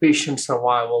patient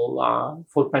survival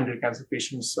for pancreatic cancer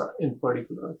patients in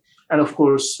particular. And of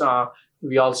course,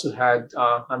 we also had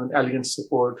elegant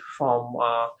support from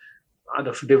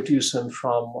Dr. David Hewson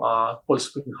from Cold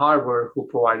Spring Harbor, who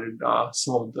provided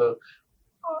some of the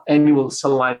animal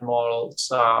cell line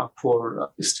models for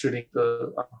studying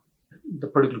the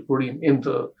particular protein in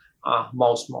the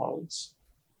mouse models.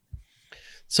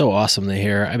 So awesome to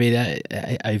hear. I've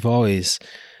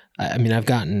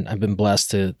been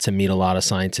blessed to meet a lot of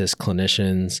scientists,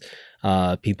 clinicians,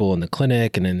 people in the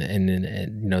clinic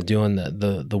and doing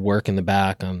the work in the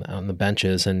back on the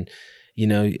benches. And,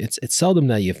 it's seldom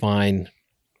that you find,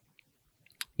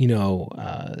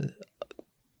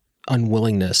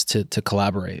 unwillingness to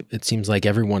collaborate. It seems like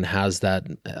everyone has that,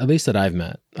 at least that I've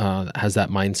met, has that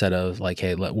mindset of like,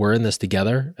 hey, we're in this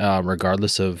together,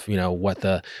 regardless of, what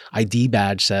the ID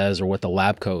badge says or what the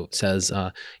lab coat says,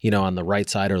 on the right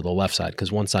side or the left side,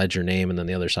 because one side's your name and then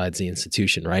the other side's the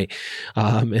institution, right?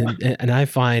 And I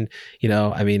find,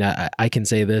 I can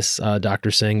say this,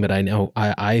 Dr. Singh, but I know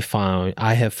I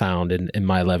have found in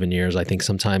my 11 years, I think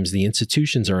sometimes the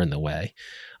institutions are in the way.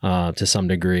 To some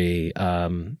degree, they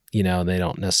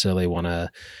don't necessarily want to,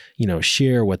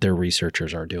 share what their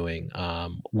researchers are doing.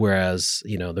 Whereas,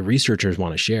 the researchers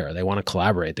want to share, they want to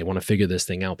collaborate, they want to figure this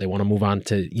thing out. They want to move on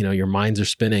to, your minds are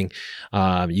spinning.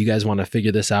 You guys want to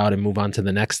figure this out and move on to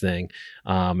the next thing.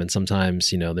 And sometimes,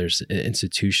 there's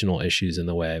institutional issues in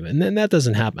the way. And then that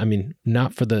doesn't happen. I mean,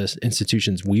 not for the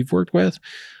institutions we've worked with,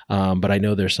 but I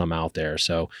know there's some out there.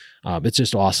 So it's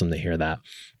just awesome to hear that.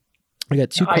 I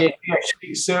got two.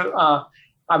 Actually, so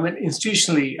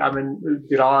institutionally,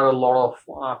 there are a lot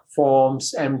of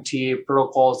forms, MTA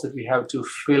protocols that we have to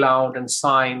fill out and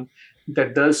sign.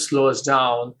 That does slow us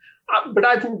down, but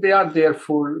I think they are there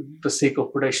for the sake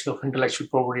of protection of intellectual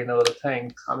property and other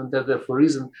things. They're there for a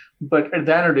reason. But at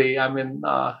the end of the day,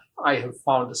 I have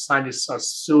found the scientists are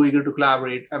so eager to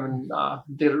collaborate.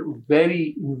 They're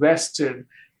very invested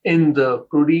in the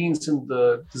proteins and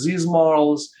the disease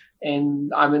models.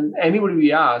 And anybody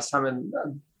we asked,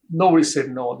 nobody said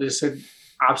no. They said,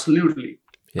 absolutely.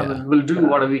 Yeah. We'll do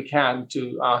whatever we can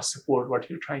to support what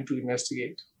you're trying to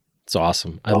investigate. It's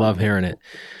awesome. I love hearing it.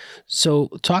 So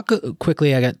talk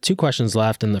quickly. I got two questions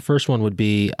left. And the first one would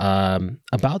be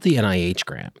about the NIH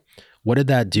grant. What did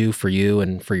that do for you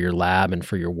and for your lab and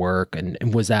for your work?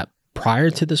 And was that prior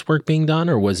to this work being done,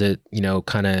 or was it,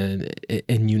 kind of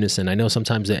in unison? I know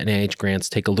sometimes the NIH grants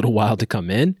take a little while to come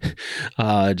in,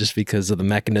 just because of the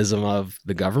mechanism of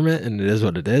the government, and it is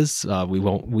what it is.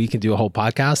 We can do a whole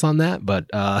podcast on that, but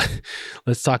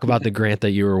let's talk about the grant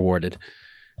that you were awarded.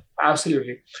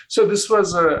 Absolutely. So this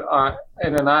was an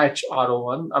NIH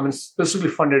R01, specifically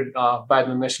funded by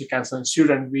the National Cancer Institute,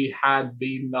 and we had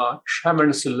been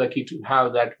tremendously lucky to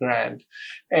have that grant.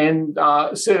 And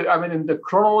in the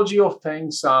chronology of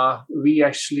things, we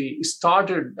actually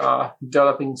started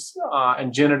developing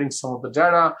and generating some of the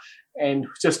data, and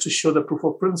just to show the proof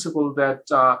of principle that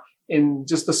in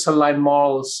just the cell line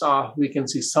models, we can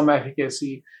see some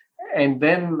efficacy. And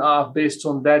then based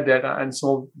on that data and some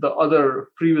of the other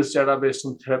previous data based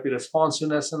on therapy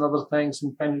responsiveness and other things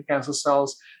in pancreatic cancer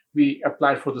cells, we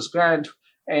applied for this grant.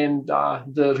 And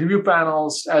the review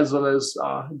panels, as well as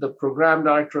the program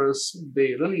directors,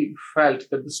 they really felt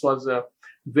that this was a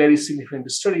very significant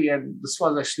study. And this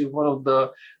was actually one of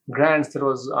the grants that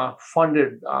was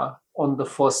funded on the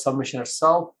first submission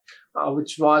itself.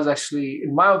 Which was actually,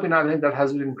 in my opinion, I think that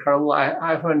has been incredible.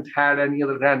 I haven't had any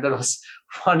other grant that was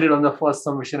funded on the first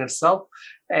submission itself.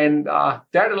 And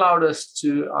that allowed us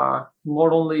to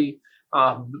not only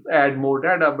add more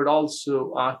data, but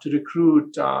also to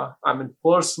recruit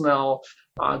personnel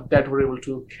that were able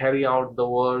to carry out the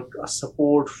work,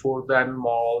 support for the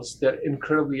animals. They're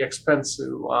incredibly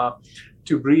expensive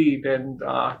to breed, and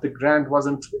the grant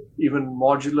wasn't even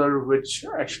modular, which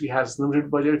actually has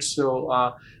limited budget.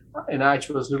 So NIH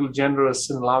was a little generous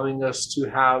in allowing us to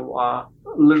have a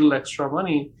little extra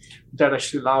money that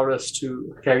actually allowed us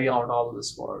to carry on all of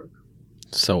this work.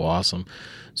 So awesome.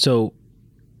 So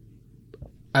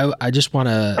I just want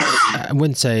to, I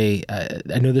wouldn't say,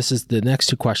 I know the next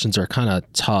two questions are kind of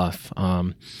tough,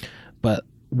 but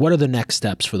what are the next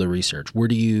steps for the research? Where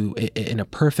do you, in a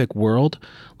perfect world,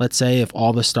 let's say if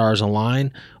all the stars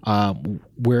align,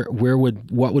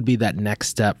 what would be that next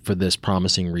step for this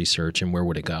promising research, and where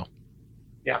would it go?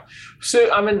 Yeah. So,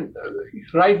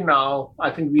 right now, I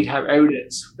think we have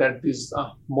evidence that these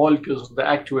molecules, the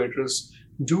activators,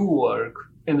 do work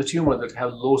in the tumor that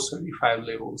have low CD5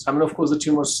 levels. Of course, the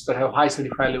tumors that have high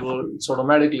CD5 levels,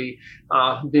 automatically,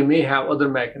 they may have other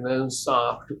mechanisms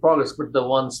to progress, but the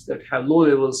ones that have low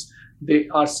levels, they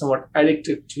are somewhat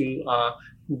addicted to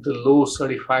the low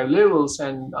CD5 levels,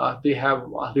 and they have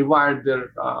rewired their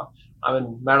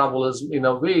metabolism in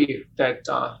a way that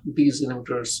these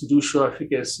inhibitors do show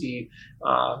efficacy.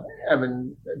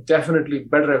 Definitely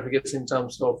better efficacy in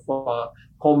terms of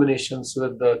combinations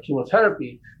with the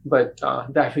chemotherapy, but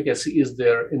the efficacy is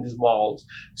there in these models.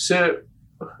 So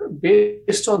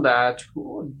based on that,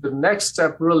 the next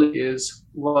step really is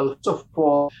well, first of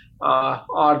all,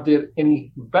 are there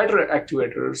any better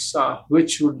activators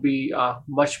which would be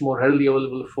much more readily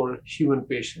available for human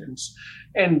patients?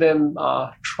 And then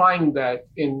trying that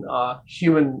in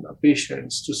human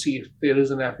patients to see if there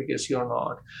is an efficacy or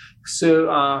not.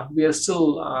 So we are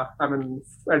still,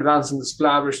 advancing this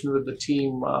collaboration with the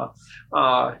team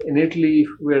in Italy,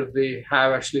 where they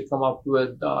have actually come up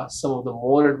with some of the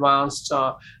more advanced,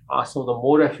 some of the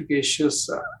more efficacious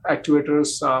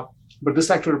activators. But this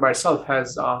activator by itself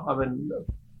has,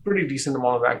 pretty decent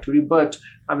amount of activity. But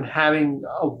having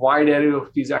a wide array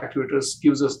of these activators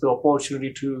gives us the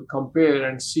opportunity to compare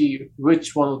and see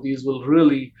which one of these will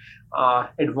really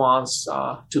advance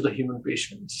to the human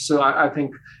patients. So I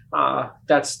think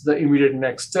that's the immediate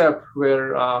next step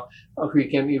where we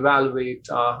can evaluate,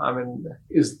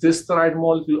 is this the right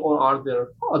molecule, or are there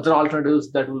other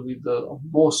alternatives that will be the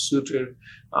most suited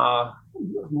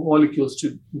molecules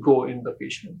to go in the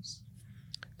patients?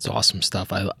 It's awesome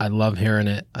stuff. I love hearing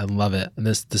it. I love it. And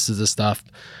this is the stuff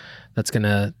that's going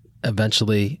to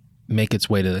eventually make its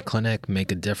way to the clinic,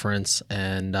 make a difference,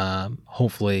 and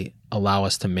hopefully allow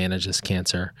us to manage this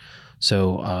cancer.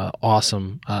 So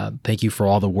awesome. Thank you for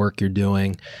all the work you're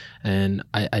doing. And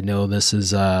I know this is,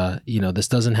 this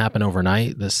doesn't happen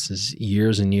overnight. This is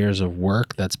years and years of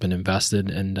work that's been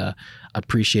invested, and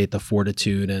appreciate the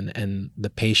fortitude and the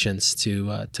patience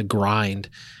to grind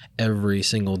every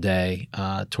single day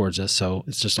towards us. So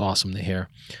it's just awesome to hear.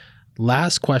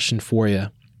 Last question for you.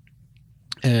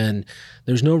 And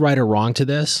there's no right or wrong to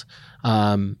this.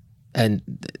 And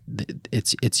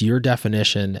it's your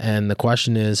definition. And the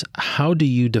question is, how do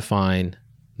you define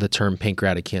the term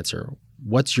pancreatic cancer?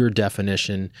 What's your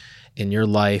definition in your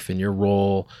life, in your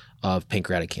role of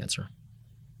pancreatic cancer?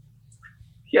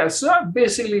 Yeah, so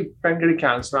basically pancreatic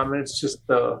cancer, it's just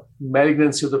the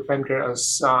malignancy of the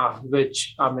pancreas,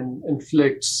 which,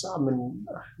 inflicts,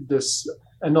 this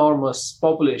enormous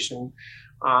population.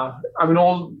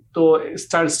 Although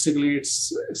statistically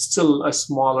it's still a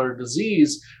smaller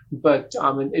disease, but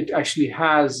it actually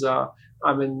has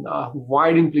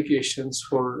wide implications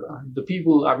for the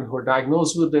people who are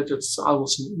diagnosed with it. It's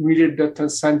almost immediate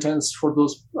death sentence for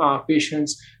those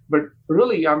patients. But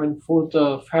really, for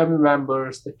the family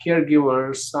members, the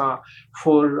caregivers,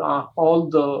 for all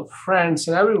the friends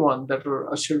and everyone that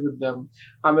are associated with them,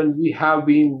 we have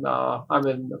been,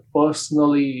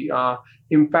 personally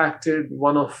impacted.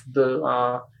 One of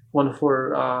our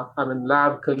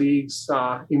lab colleagues,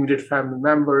 immediate family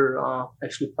member,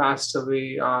 actually passed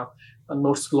away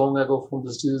not so long ago from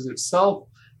this disease itself.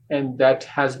 And that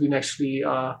has been actually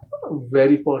a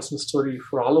very personal story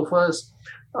for all of us.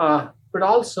 But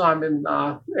also,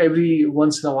 every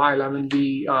once in a while,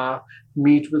 we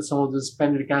meet with some of these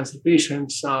pancreatic cancer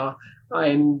patients,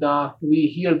 and we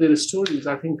hear their stories.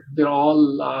 I think they're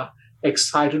all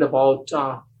excited about,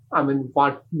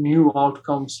 what new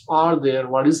outcomes are there,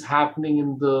 what is happening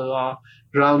in the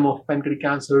realm of pancreatic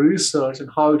cancer research, and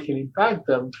how it can impact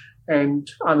them. And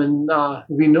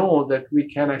we know that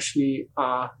we can actually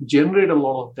generate a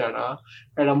lot of data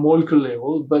at a molecular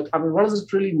level, but what does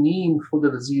it really mean for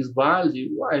the disease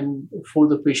biology and for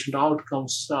the patient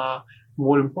outcomes,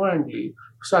 more importantly?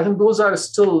 So I think those are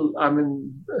still,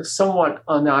 somewhat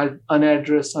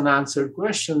unaddressed, unanswered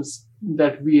questions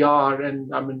that we are,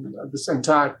 and this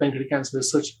entire pancreatic cancer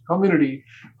research community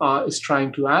is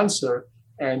trying to answer.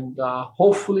 And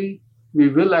hopefully, we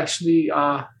will actually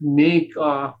make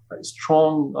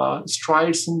strong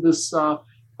strides in this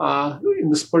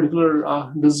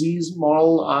particular disease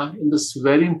model, in this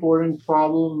very important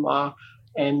problem,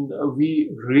 and we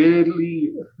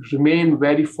really remain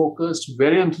very focused,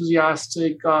 very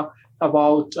enthusiastic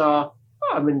about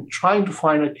trying to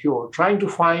find a cure, trying to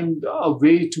find a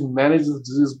way to manage the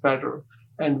disease better.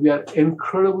 And we are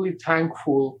incredibly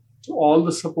thankful to all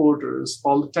the supporters,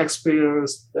 all the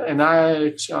taxpayers, the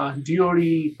NIH,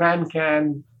 DOD,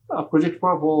 PanCan, Project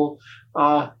Purple,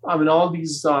 all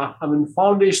these,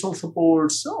 foundational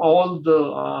supports, all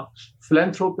the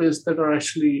philanthropists that are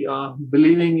actually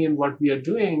believing in what we are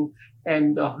doing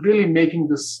and really making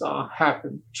this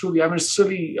happen. Truly, it's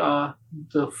really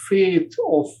the faith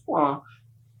of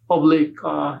public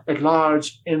at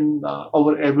large in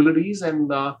our abilities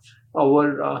and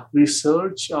our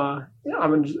research,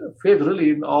 faith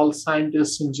really in all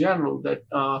scientists in general, that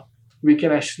we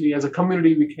can actually, as a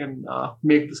community, we can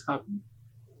make this happen.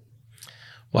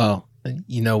 Well,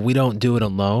 we don't do it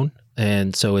alone.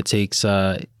 And so it takes,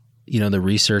 the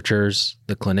researchers,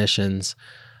 the clinicians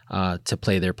to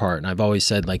play their part. And I've always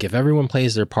said, if everyone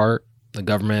plays their part, the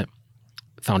government,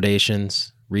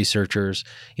 foundations, researchers,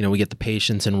 we get the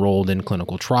patients enrolled in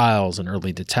clinical trials and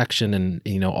early detection and,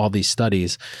 all these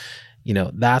studies.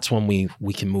 that's when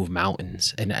we can move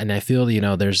mountains. And I feel,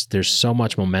 there's so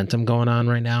much momentum going on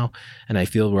right now. And I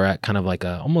feel we're at kind of like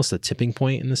almost a tipping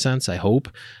point in the sense, I hope,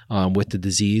 with the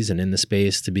disease and in the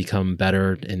space to become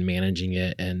better in managing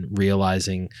it and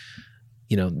realizing,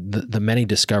 the many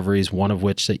discoveries, one of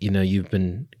which that, you've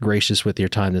been gracious with your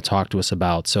time to talk to us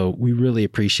about. So we really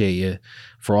appreciate you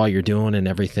for all you're doing and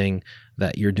everything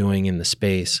that you're doing in the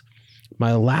space.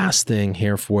 My last thing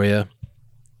here for you,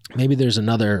 maybe there's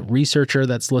another researcher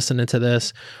that's listening to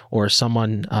this or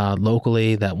someone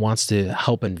locally that wants to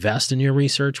help invest in your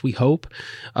research, we hope.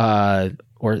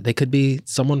 Or they could be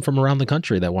someone from around the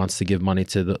country that wants to give money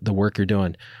to the work you're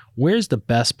doing. Where's the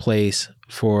best place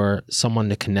for someone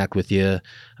to connect with you,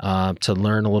 to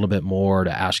learn a little bit more,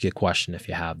 to ask you a question if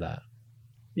you have that?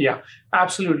 Yeah,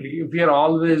 absolutely. We are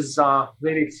always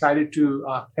very excited to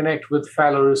connect with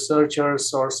fellow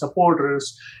researchers or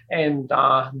supporters, and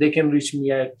they can reach me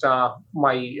at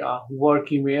my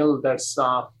work email. That's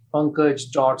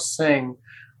pankaj.singh,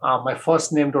 my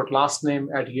first name dot last name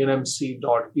at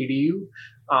unmc.edu.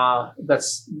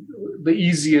 That's the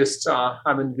easiest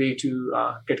way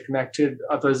to get connected.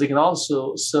 Otherwise, they can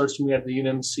also search me at the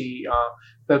UNMC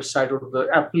website or the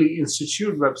Apley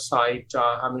Institute website.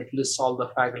 It lists all the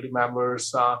faculty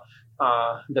members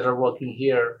that are working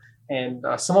here. And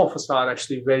some of us are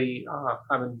actually very,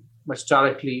 much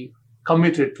directly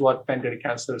committed to what pancreatic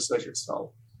cancer research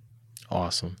itself.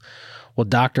 Awesome. Well,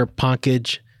 Dr.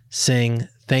 Pankaj Singh,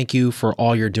 thank you for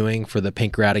all you're doing for the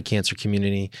pancreatic cancer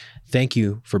community. Thank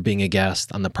you for being a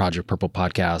guest on the Project Purple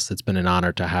podcast. It's been an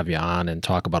honor to have you on and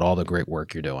talk about all the great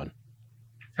work you're doing.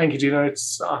 Thank you, Dino.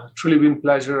 It's truly been a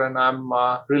pleasure, and I'm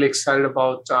really excited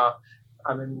about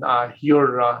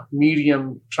your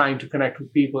medium, trying to connect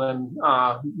with people and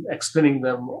explaining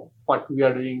them what we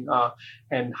are doing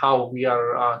and how we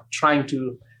are trying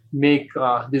to make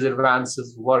these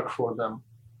advances work for them.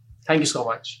 Thank you so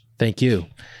much. Thank you.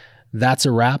 That's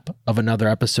a wrap of another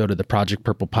episode of the Project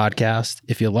Purple podcast.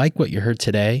 If you like what you heard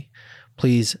today,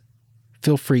 please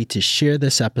feel free to share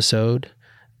this episode,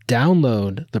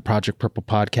 download the Project Purple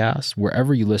podcast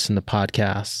wherever you listen to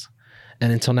podcasts.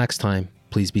 And until next time,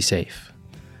 please be safe.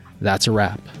 That's a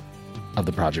wrap of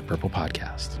the Project Purple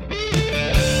podcast.